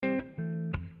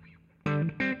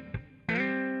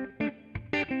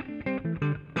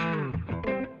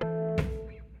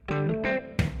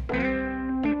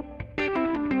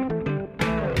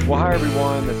Well, hi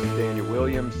everyone. This is Daniel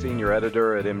Williams, Senior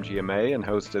Editor at MGMA and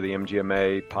host of the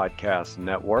MGMA Podcast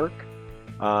Network.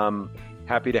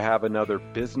 Happy to have another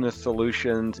Business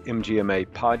Solutions MGMA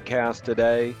podcast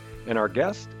today. And our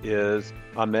guest is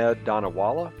Ahmed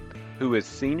Danawala, who is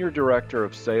Senior Director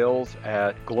of Sales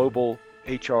at global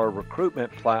HR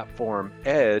recruitment platform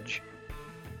Edge.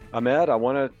 Ahmed, I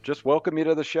want to just welcome you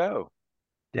to the show.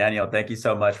 Daniel, thank you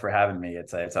so much for having me.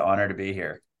 It's an honor to be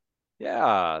here.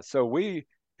 Yeah, so we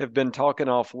have been talking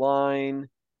offline,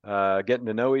 getting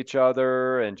to know each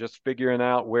other and just figuring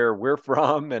out where we're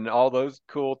from and all those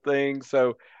cool things.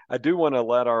 So I do want to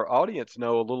let our audience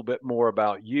know a little bit more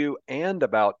about you and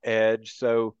about Edge.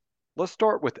 So let's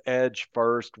start with Edge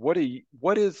first. What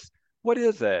is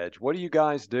Edge? What do you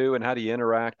guys do and how do you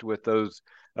interact with those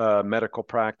medical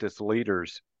practice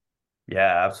leaders?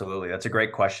 Yeah, absolutely. That's a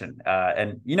great question.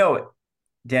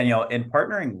 Daniel, in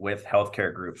partnering with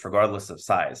healthcare groups, regardless of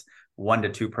size, 1 to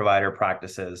 2 provider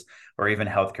practices, or even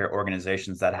healthcare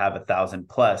organizations that have 1,000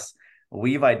 plus,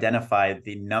 we've identified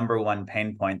the number one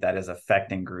pain point that is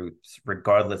affecting groups,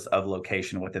 regardless of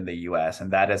location within the US. And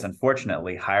that is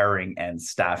unfortunately hiring and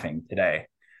staffing today,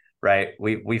 right?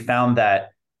 We found that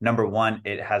number one,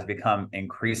 it has become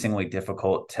increasingly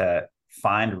difficult to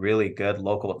find really good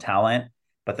local talent,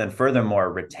 but then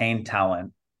furthermore, retain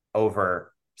talent over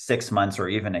 6 months or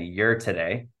even a year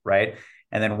today, right?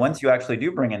 And then once you actually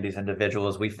do bring in these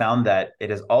individuals, we found that it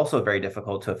is also very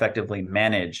difficult to effectively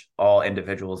manage all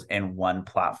individuals in one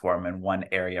platform in one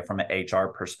area from an HR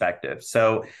perspective.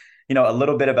 So, a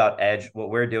little bit about Edge.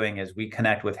 What we're doing is we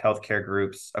connect with healthcare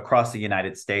groups across the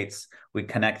United States. We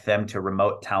connect them to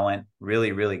remote talent,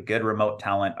 really, really good remote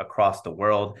talent across the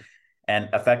world, and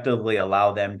effectively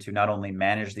allow them to not only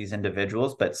manage these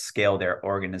individuals, but scale their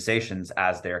organizations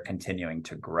as they're continuing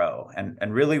to grow.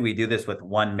 And really, we do this with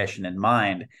one mission in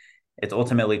mind. It's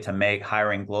ultimately to make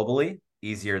hiring globally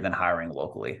easier than hiring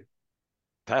locally.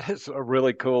 That is a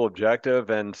really cool objective.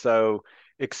 And so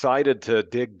excited to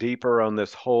dig deeper on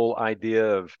this whole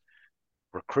idea of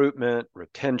recruitment,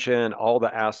 retention, all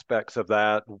the aspects of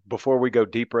that. Before we go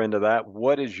deeper into that,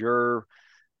 what is your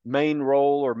main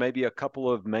role or maybe a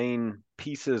couple of main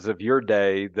pieces of your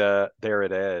day that there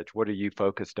at Edge? What are you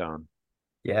focused on?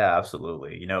 Yeah,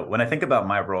 absolutely. When I think about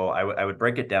my role, I would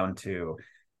break it down to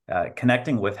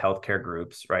connecting with healthcare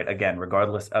groups, right? Again,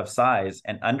 regardless of size,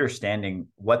 and understanding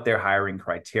what their hiring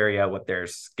criteria, what their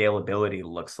scalability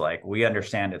looks like. We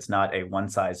understand it's not a one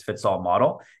size fits all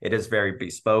model, it is very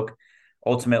bespoke.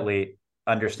 Ultimately,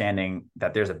 understanding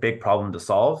that there's a big problem to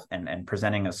solve and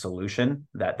presenting a solution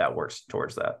that works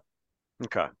towards that.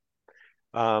 Okay.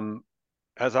 Um,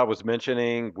 as I was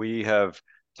mentioning, we have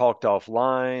talked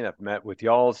offline. I've met with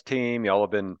y'all's team. Y'all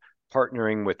have been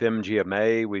partnering with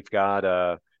MGMA. We've got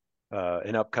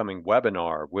an upcoming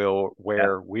webinar Yeah.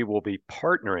 where we will be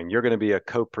partnering. You're going to be a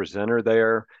co-presenter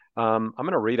there. I'm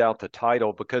going to read out the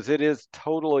title because it is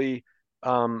totally,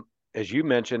 as you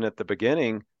mentioned at the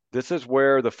beginning, this is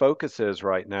where the focus is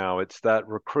right now. It's that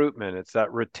recruitment, it's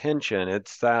that retention,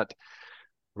 it's that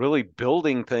really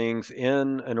building things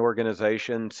in an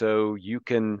organization so you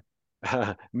can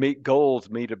meet goals,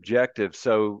 meet objectives.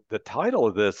 So the title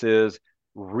of this is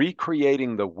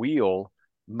Recreating the Wheel,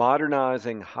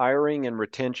 Modernizing Hiring and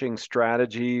Retention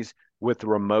Strategies with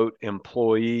Remote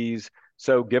Employees.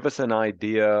 So give us an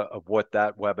idea of what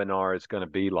that webinar is going to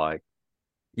be like.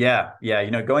 Yeah, yeah.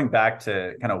 Going back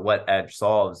to kind of what Edge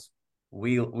solves,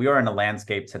 we are in a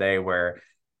landscape today where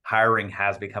hiring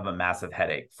has become a massive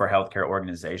headache for healthcare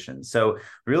organizations. So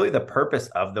really the purpose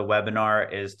of the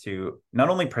webinar is to not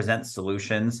only present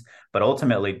solutions, but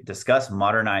ultimately discuss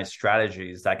modernized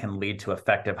strategies that can lead to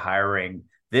effective hiring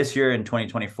this year in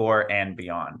 2024 and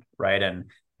beyond, right? And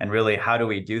really, how do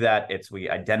we do that? It's we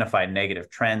identify negative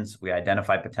trends, we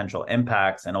identify potential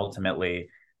impacts, and ultimately,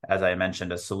 as I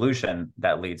mentioned, a solution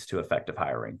that leads to effective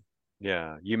hiring.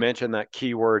 Yeah, you mentioned that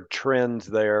keyword trends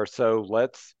there. So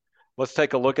let's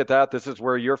take a look at that. This is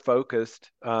where you're focused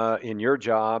in your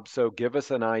job. So give us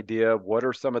an idea. What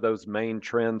are some of those main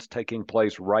trends taking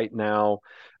place right now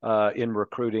in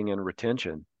recruiting and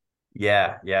retention?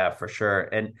 Yeah, yeah, for sure.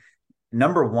 And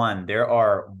number one, there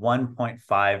are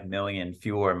 1.5 million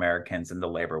fewer Americans in the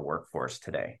labor workforce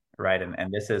today, right?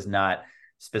 And this is not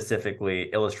specifically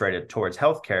illustrated towards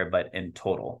healthcare, but in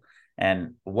total.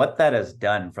 And what that has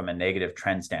done from a negative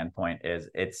trend standpoint is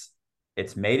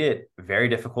it's made it very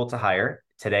difficult to hire.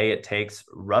 Today, it takes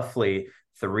roughly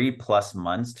 3+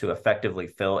 months to effectively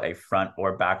fill a front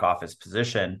or back office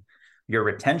position. Your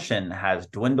retention has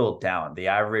dwindled down. The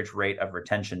average rate of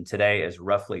retention today is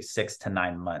roughly 6 to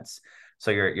 9 months. So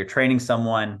you're training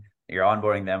someone, you're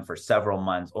onboarding them for several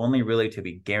months, only really to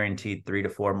be guaranteed 3 to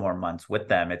 4 more months with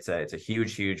them. It's a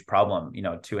huge problem,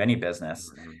 to any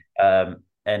business.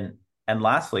 Mhm. And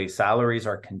lastly, salaries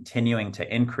are continuing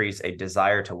to increase. A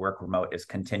desire to work remote is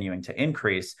continuing to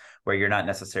increase, where you're not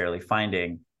necessarily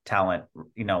finding talent,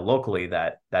 locally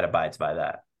that abides by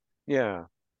that. Yeah.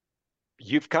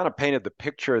 You've kind of painted the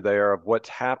picture there of what's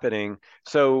happening.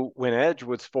 So when Edge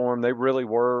was formed, they really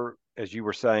were, as you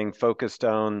were saying, focused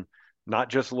on not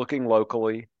just looking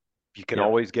locally. You can Yep.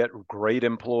 always get great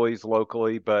employees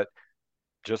locally, but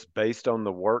just based on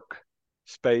the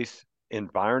workspace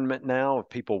environment now of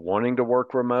people wanting to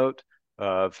work remote,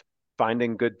 of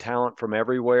finding good talent from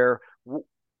everywhere.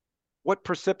 What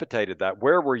precipitated that?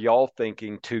 Where were y'all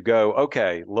thinking to go,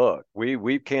 okay, look,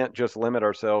 we can't just limit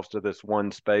ourselves to this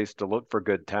one space to look for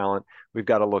good talent. We've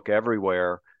got to look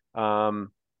everywhere.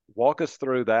 Um, Walk us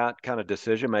through that kind of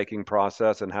decision-making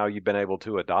process and how you've been able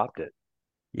to adopt it.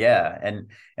 Yeah,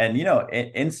 and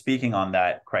in speaking on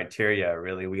that criteria,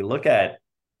 really, we look at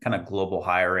kind of global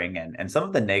hiring and some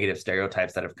of the negative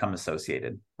stereotypes that have come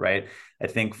associated, right? I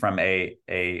think from a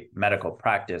medical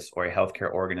practice or a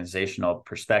healthcare organizational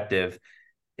perspective,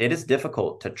 it is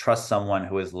difficult to trust someone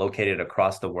who is located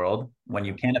across the world when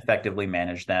you Yeah. can't effectively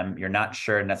manage them. You're not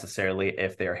sure necessarily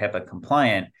if they're HIPAA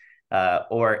compliant,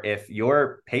 or if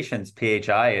your patient's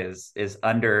PHI is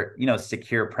under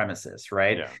secure premises,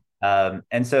 right? Yeah.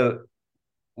 And so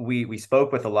we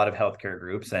spoke with a lot of healthcare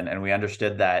groups, and we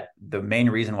understood that the main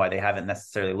reason why they haven't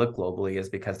necessarily looked globally is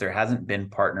because there hasn't been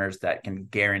partners that can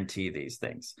guarantee these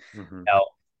things. Hmm. Now,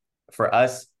 for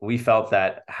us, we felt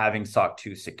that having SOC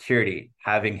 2 security,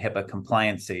 having HIPAA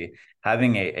compliancy,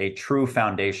 having a true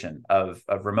foundation of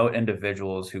remote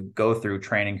individuals who go through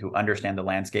training, who understand the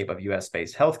landscape of US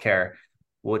based healthcare,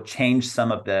 will change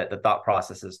some of the thought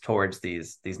processes towards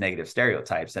these negative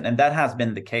stereotypes. And that has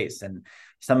been the case. And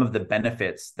some of the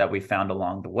benefits that we found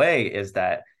along the way is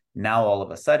that now all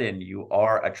of a sudden you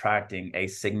are attracting a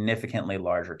significantly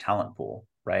larger talent pool,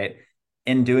 right?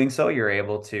 In doing so, you're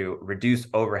able to reduce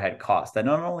overhead costs that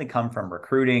not only come from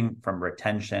recruiting, from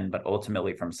retention, but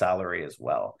ultimately from salary as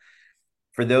well.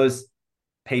 For those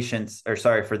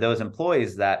for those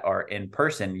employees that are in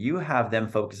person, you have them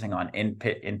focusing on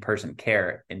in-person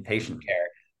care, inpatient Hmm. care,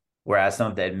 whereas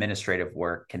some of the administrative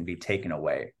work can be taken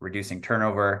away, reducing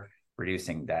turnover,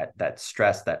 reducing that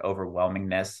stress, that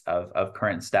overwhelmingness of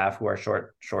current staff who are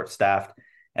short staffed,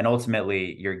 and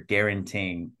ultimately you're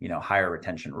guaranteeing higher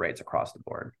retention rates across the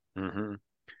board. Hmm.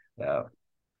 So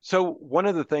So one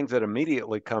of the things that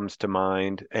immediately comes to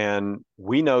mind, and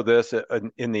we know this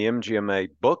in the MGMA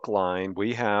book line,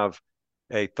 we have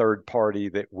a third party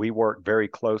that we work very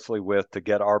closely with to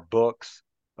get our books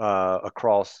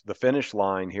across the finish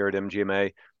line here at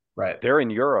MGMA. right. They're in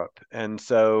Europe, and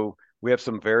so we have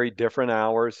some very different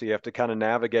hours, so you have to kind of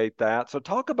navigate that. So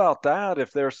talk about that.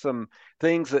 If there's some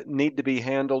things that need to be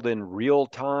handled in real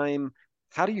time,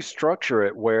 how do you structure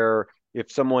it where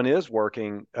if someone is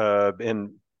working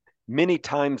in many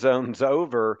time zones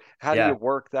over, how do you Yeah.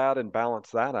 work that and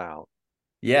balance that out?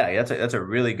 Yeah, that's a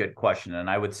really good question, and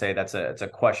I would say it's a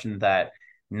question that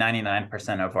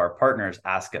 99% of our partners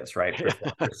ask us, right,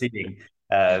 before proceeding.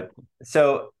 Uh,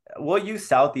 so we'll use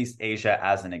Southeast Asia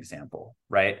as an example,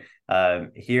 right?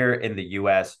 Here in the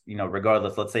U.S.,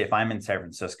 regardless, let's say if I'm in San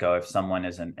Francisco, if someone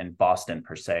is in Boston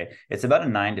per se, it's about a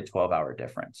 9 to 12 hour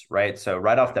difference, right? So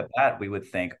right off Yeah. the bat, we would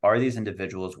think, are these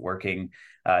individuals working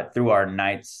through our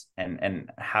nights, and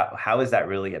how is that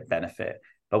really a benefit?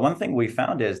 But one thing we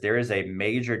found is there is a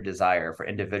major desire for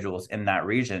individuals in that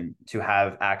region to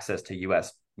have access to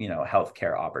US,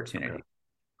 healthcare Okay. opportunity,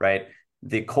 right?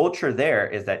 The culture there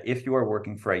is that if you are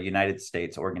working for a United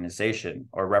States organization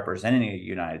or representing a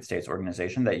United States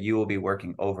organization, that you will be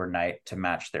working overnight to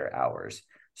match their hours.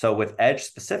 So with Edge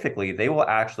specifically, they will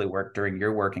actually work during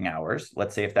your working hours.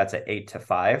 Let's say if that's at 8 to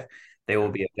 5, they will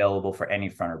Okay. be available for any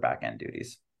front or back end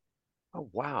duties. Oh,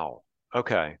 wow.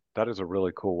 Okay. That is a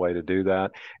really cool way to do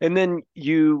that. And then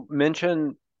you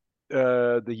mentioned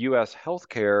the U.S.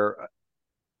 healthcare.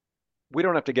 We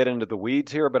don't have to get into the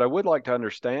weeds here, but I would like to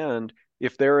understand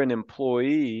if they're an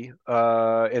employee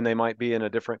and they might be in a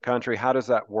different country, how does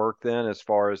that work then as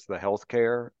far as the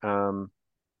healthcare?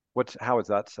 How is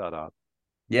that set up?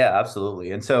 Yeah,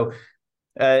 absolutely. And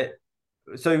uh,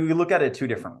 so you look at it two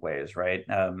different ways, right?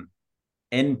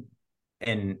 In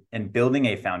in building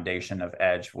a foundation of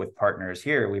Edge with partners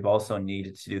here, we've also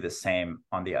needed to do the same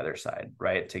on the other side,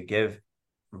 right? To give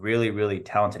really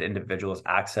talented individuals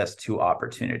access to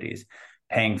opportunities,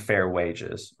 paying fair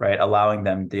wages, right? Allowing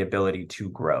them the ability to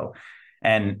grow.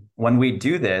 And when we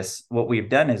do this, what we've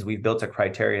done is we've built a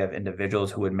criteria of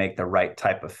individuals who would make the right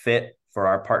type of fit for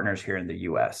our partners here in the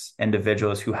US,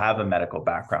 individuals who have a medical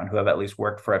background, who have at least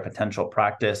worked for a potential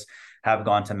practice, have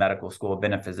gone to medical school,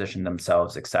 been a physician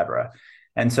themselves, et cetera.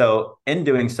 And so in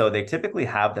doing so, they typically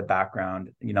have the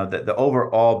background, the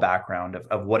overall background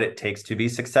of what it takes to be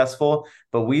successful.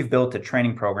 But we've built a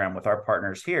training program with our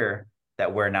partners here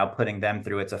that we're now putting them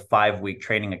through. It's a 5-week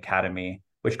training academy,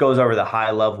 which goes over the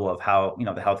high level of how,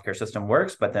 the healthcare system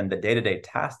works, but then the day-to-day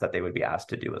tasks that they would be asked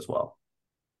to do as well.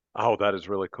 Oh, that is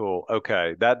really cool.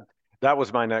 Okay, that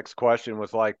was my next question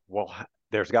was like, well,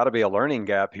 there's got to be a learning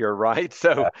gap here, right?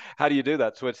 So Yeah. how do you do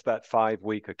that? So it's that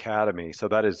 5-week academy. So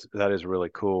that is really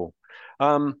cool.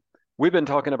 Um, we've been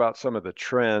talking about some of the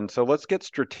trends. So let's get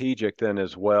strategic then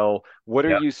as well. What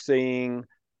are Yeah. you seeing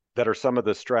that are some of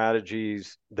the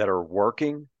strategies that are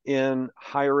working in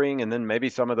hiring, and then maybe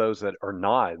some of those that are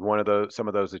not, some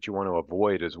of those that you want to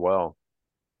avoid as well?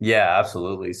 Yeah,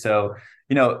 absolutely. So,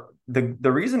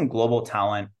 the reason global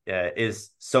talent is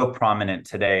so prominent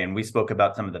today, and we spoke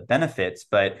about some of the benefits,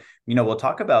 but we'll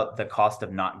talk about the cost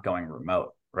of not going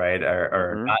remote, right?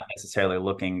 Or Hmm. not necessarily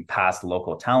looking past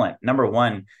local talent. Number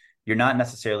one, you're not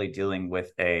necessarily dealing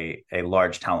with a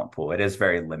large talent pool. It is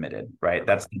very limited, right? Okay.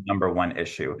 That's the number one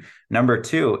issue. Number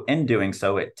two, in doing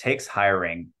so, it takes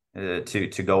hiring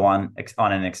to go on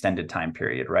an extended time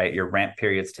period, right? Your ramp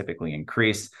periods typically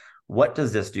increase. What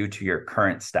does this do to your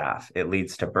current staff? It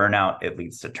leads to burnout, it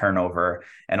leads to turnover,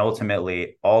 and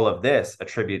ultimately all of this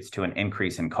attributes to an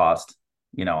increase in cost,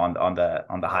 on the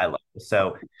high Right. level.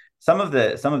 So some of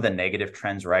the negative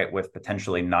trends, right, with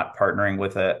potentially not partnering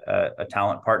with a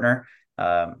talent partner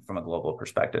from a global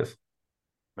perspective.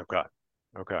 Okay.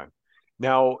 Okay.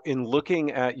 Now, in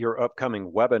looking at your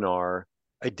upcoming webinar,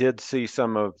 I did see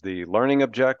some of the learning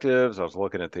objectives. I was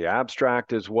looking at the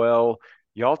abstract as well.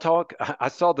 Y'all talk, I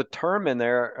saw the term in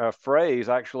there, a phrase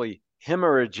actually,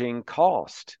 hemorrhaging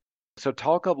cost. So,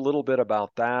 talk a little bit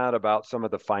about that, about some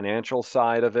of the financial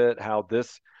side of it, how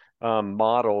this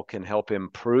model can help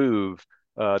improve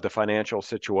the financial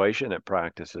situation at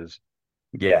practices.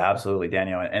 Yeah, absolutely,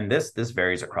 Daniel. And this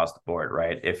varies across the board,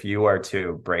 right? If you are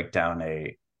to break down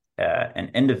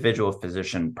an individual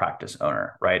physician practice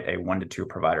owner, right, a 1 to 2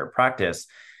 provider practice,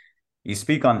 you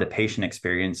speak on the patient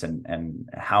experience and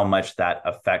how much that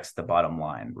affects the bottom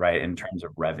line, right, in terms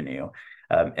of revenue.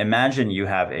 Imagine you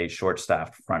have a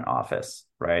short-staffed front office,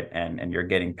 right, and you're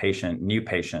getting new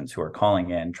patients who are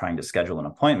calling in trying to schedule an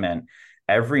appointment.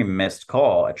 Every missed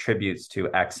call attributes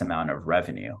to X amount of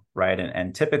revenue, right?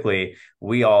 And typically,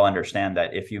 we all understand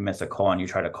that if you miss a call and you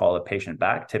try to call a patient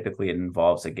back, typically it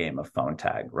involves a game of phone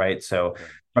tag, right? So Okay.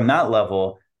 from that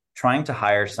level, trying to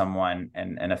hire someone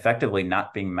and effectively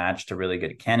not being matched to really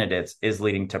good candidates is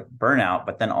leading to burnout,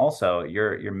 but then also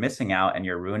you're missing out and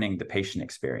you're ruining the patient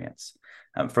experience.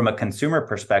 From a consumer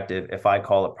perspective, if I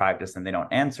call a practice and they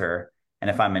don't answer, and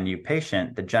if I'm a new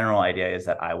patient, the general idea is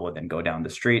that I will then go down the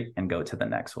street and go to the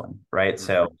next one, right?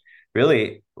 So Hmm.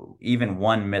 really, even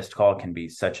one missed call can be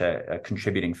such a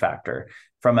contributing factor.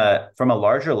 From a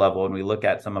larger level, when we look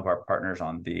at some of our partners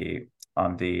on the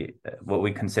what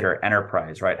we consider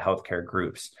enterprise, right, healthcare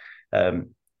groups.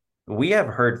 We have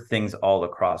heard things all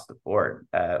across the board.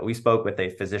 We spoke with a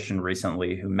physician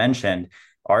recently who mentioned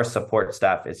our support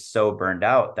staff is so burned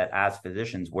out that as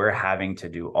physicians, we're having to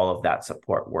do all of that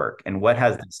support work. And what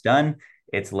has this done?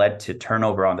 It's led to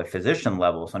turnover on the physician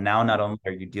level. So now not only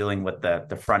are you dealing with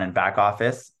the front and back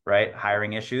office, right,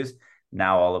 hiring issues,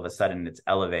 now all of a sudden it's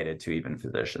elevated to even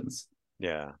physicians.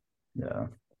 Yeah. Yeah.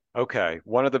 Okay.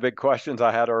 One of the big questions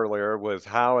I had earlier was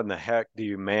how in the heck do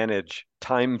you manage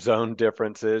time zone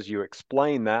differences? You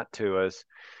explained that to us.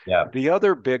 Yeah. The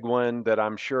other big one that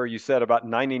I'm sure you said about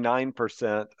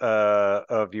 99%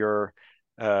 of your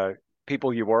uh,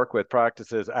 people you work with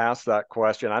practices ask that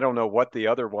question. I don't know what the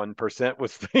other 1%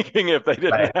 was thinking if they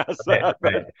didn't Right. ask Right. that,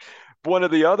 but Right. one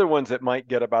of the other ones that might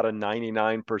get about a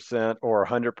 99% or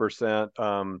 100%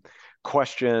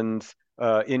 questions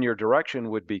in your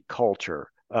direction would be culture.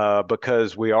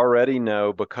 Because we already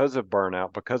know, because of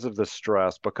burnout, because of the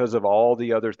stress, because of all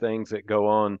the other things that go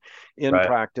on in Right.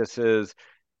 practices,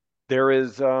 there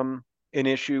is an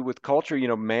issue with culture,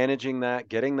 managing that,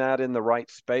 getting that in the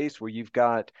right space where you've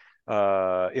got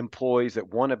employees that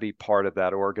want to be part of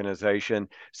that organization.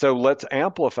 So let's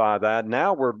amplify that.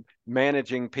 Now we're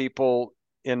managing people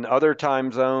in other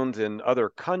time zones, in other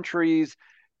countries.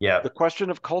 Yeah. The question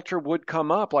of culture would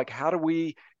come up, like how do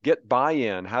we get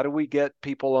buy-in? How do we get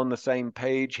people on the same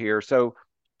page here? So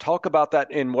talk about that.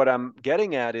 And what I'm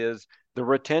getting at is the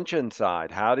retention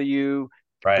side. How do you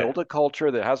Right. build a culture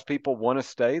that has people want to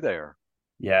stay there?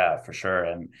 Yeah, for sure.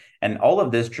 And all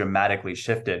of this dramatically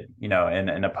shifted, in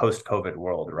a post-COVID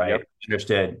world, Yep. right?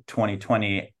 Understood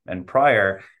 2020 and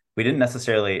prior, we didn't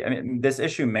necessarily, I mean, this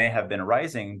issue may have been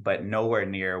rising, but nowhere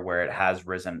near where it has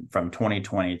risen from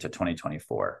 2020 to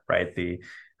 2024, right? The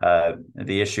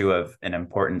issue of an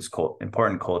important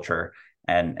culture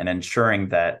and ensuring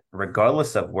that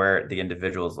regardless of where the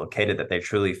individual is located, that they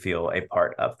truly feel a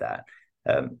part of that.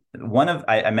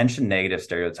 I mentioned negative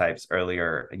stereotypes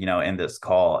earlier, in this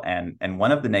call, and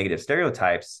one of the negative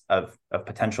stereotypes of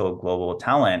potential global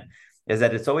talent is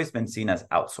that it's always been seen as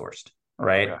outsourced, Okay.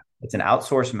 right? It's an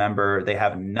outsourced member. They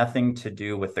have nothing to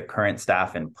do with the current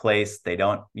staff in place. They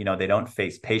don't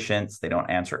face patients. They don't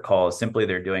answer calls. Simply,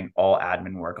 they're doing all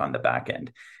admin work on the back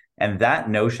end. And that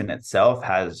notion itself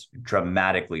has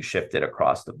dramatically shifted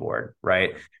across the board,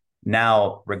 right?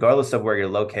 Now, regardless of where you're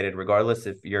located, regardless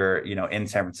if you're, in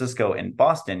San Francisco, in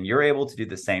Boston, you're able to do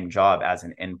the same job as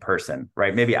an in-person,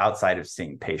 right? Maybe outside of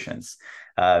seeing patients.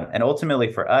 And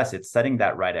ultimately for us, it's setting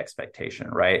that right expectation,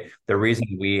 right? The reason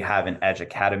we have an Edge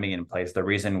Academy in place, the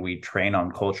reason we train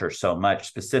on culture so much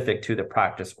specific to the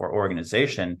practice or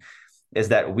organization is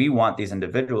that we want these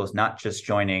individuals not just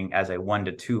joining as a 1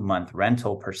 to 2 month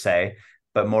rental per se,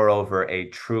 but moreover, a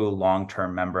true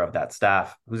long-term member of that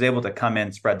staff who's able to come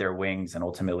in, spread their wings, and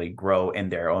ultimately grow in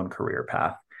their own career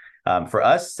path. For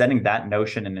us, setting that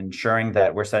notion and ensuring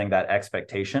that we're setting that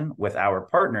expectation with our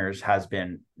partners has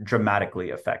been dramatically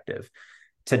effective.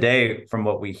 Today, from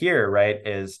what we hear, right,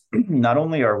 is not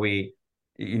only are we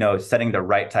setting the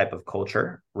right type of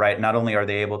culture, right? Not only are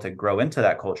they able to grow into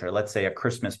that culture, let's say a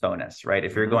Christmas bonus, right?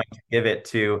 If you're Hmm. going to give it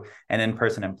to an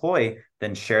in-person employee,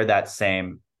 then share that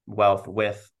same wealth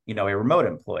with, a remote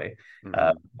employee. Hmm.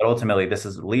 But ultimately, this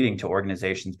is leading to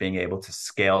organizations being able to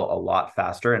scale a lot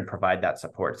faster and provide that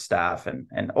support staff.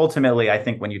 And ultimately, I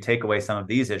think when you take away some of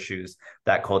these issues,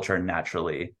 that culture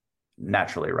naturally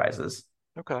rises.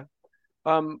 Okay.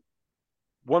 Um,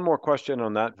 One more question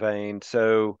on that vein.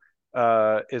 So,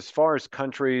 as far as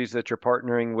countries that you're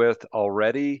partnering with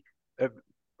already, uh,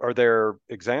 are there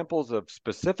examples of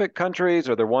specific countries?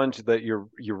 Are there ones that you're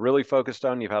really focused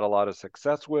on, you've had a lot of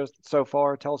success with so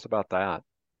far? Tell us about that.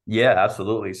 Yeah,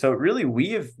 absolutely. So really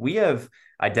we have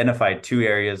identified two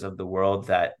areas of the world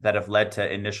that have led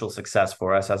to initial success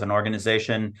for us as an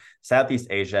organization. Southeast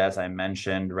Asia, as I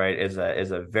mentioned, right, is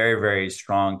a very, very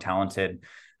strong, talented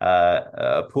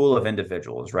pool of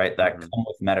individuals, right, that Hmm. come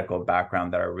with medical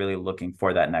background that are really looking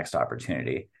for that next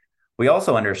opportunity. We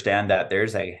also understand that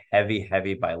there's a heavy,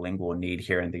 heavy bilingual need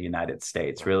here in the United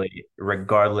States, Right. really,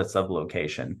 regardless of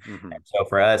location. Hmm. And so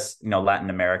for us,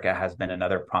 Latin America has been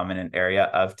another prominent area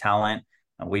of talent.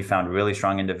 And we found really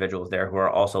strong individuals there who are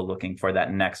also looking for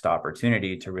that next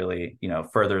opportunity to really,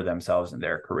 further themselves in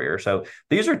their career. So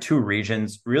these are two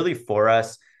regions really for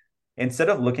us. Instead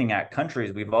of looking at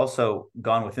countries, we've also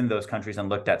gone within those countries and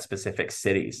looked at specific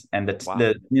cities and Wow.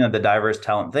 the diverse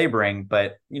talent they bring.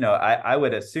 But I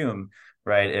would assume,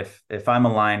 right, if I'm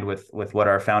aligned with what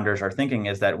our founders are thinking,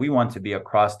 is that we want to be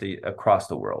across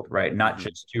the world, right? Not Hmm.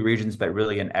 just two regions, but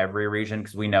really in every region,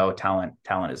 because we know talent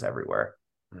is everywhere,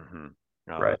 Hmm.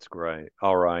 Oh, right? that's great.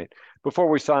 All right. Before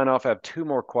we sign off, I have two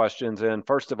more questions. And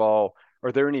first of all,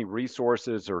 are there any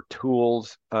resources or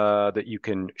tools that you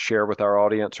can share with our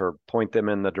audience or point them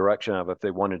in the direction of if they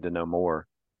wanted to know more?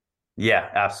 Yeah,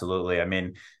 absolutely. I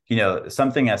mean,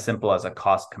 something as simple as a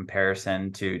cost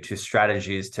comparison to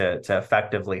strategies to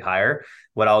effectively hire.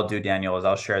 What I'll do, Daniel, is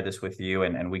I'll share this with you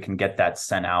and we can get that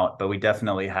sent out. But we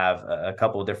definitely have a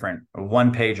couple of different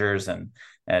one pagers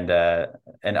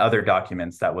and other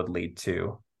documents that would lead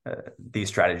to these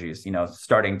strategies,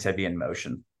 starting to be in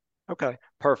motion. Okay,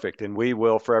 perfect. And we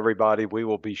will, for everybody, we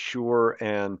will be sure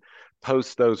and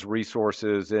post those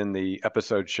resources in the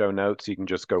episode show notes. You can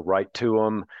just go right to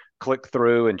them, click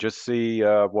through, and just see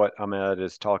what Ahmed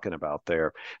is talking about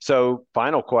there. So,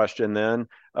 final question then.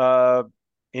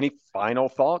 Any final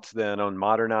thoughts then on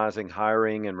modernizing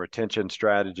hiring and retention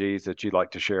strategies that you'd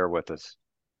like to share with us?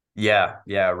 Yeah,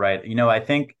 yeah, right.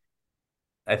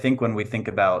 I think when we think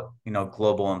about,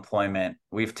 global employment,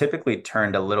 we've typically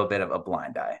turned a little bit of a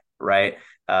blind eye, right?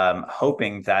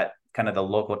 Hoping that kind of the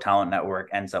local talent network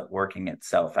ends up working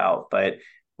itself out. But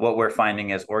what we're finding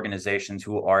is organizations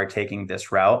who are taking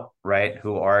this route, right,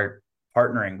 who are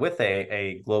partnering with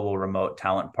a global remote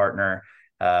talent partner,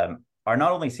 are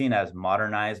not only seen as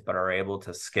modernized, but are able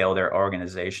to scale their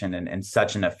organization in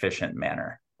such an efficient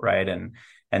manner, right?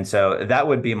 And so that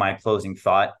would be my closing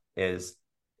thought is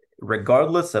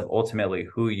regardless of ultimately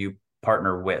who you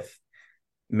partner with,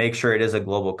 make sure it is a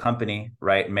global company,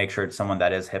 right? Make sure it's someone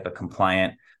that is HIPAA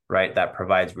compliant. right, that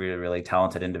provides really, really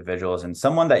talented individuals and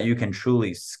someone that you can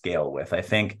truly scale with. I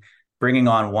think bringing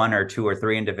on one or two or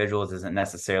three individuals isn't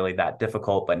necessarily that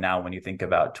difficult, but now when you think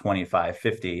about 25,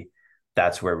 50,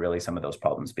 that's where really some of those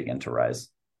problems begin to rise.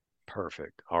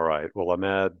 Perfect. All right. Well,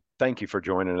 Ahmed, thank you for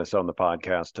joining us on the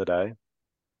podcast today.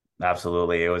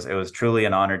 Absolutely. It was truly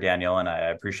an honor, Daniel, and I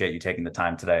appreciate you taking the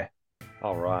time today.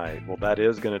 All right. Well, that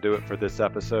is going to do it for this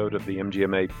episode of the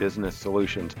MGMA Business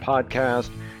Solutions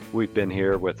podcast. We've been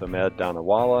here with Ahmed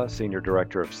Danawala, Senior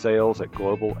Director of Sales at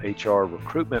global HR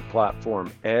recruitment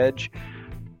platform Edge.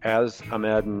 As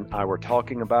Ahmed and I were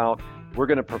talking about, we're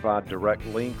going to provide direct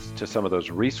links to some of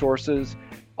those resources.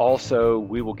 Also,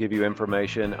 we will give you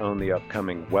information on the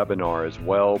upcoming webinar as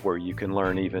well, where you can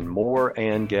learn even more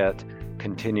and get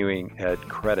continuing ed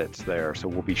credits there. So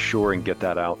we'll be sure and get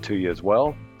that out to you as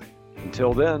well.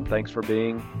 Until then, thanks for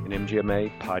being an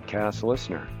MGMA podcast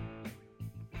listener.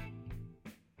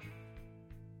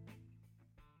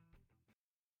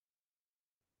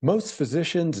 Most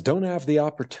physicians don't have the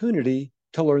opportunity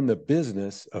to learn the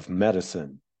business of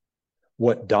medicine.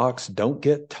 What docs don't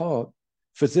get taught,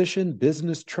 physician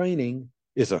business training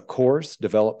is a course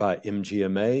developed by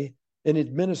MGMA and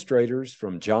administrators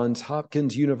from Johns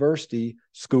Hopkins University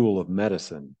School of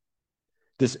Medicine.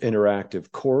 This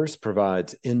interactive course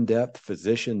provides in-depth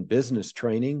physician business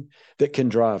training that can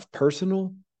drive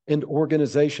personal and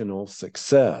organizational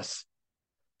success.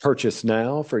 Purchase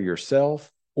now for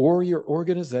yourself or your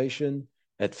organization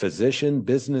at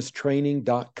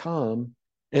physicianbusinesstraining.com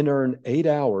and earn 8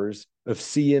 hours of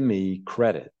CME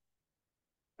credit.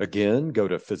 Again, go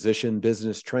to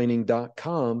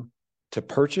physicianbusinesstraining.com to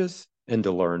purchase and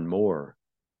to learn more.